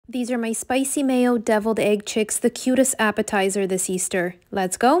These are my spicy mayo deviled egg chicks, the cutest appetizer this Easter.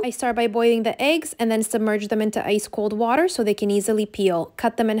 Let's go. I start by boiling the eggs and then submerge them into ice cold water so they can easily peel.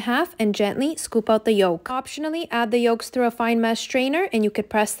 Cut them in half and gently scoop out the yolk. Optionally, add the yolks through a fine mesh strainer and you could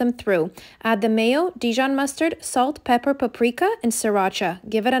press them through. Add the mayo, Dijon mustard, salt, pepper, paprika, and sriracha.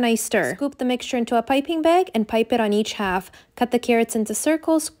 Give it a nice stir. Scoop the mixture into a piping bag and pipe it on each half. Cut the carrots into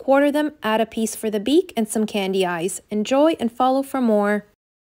circles, quarter them, add a piece for the beak and some candy eyes. Enjoy and follow for more.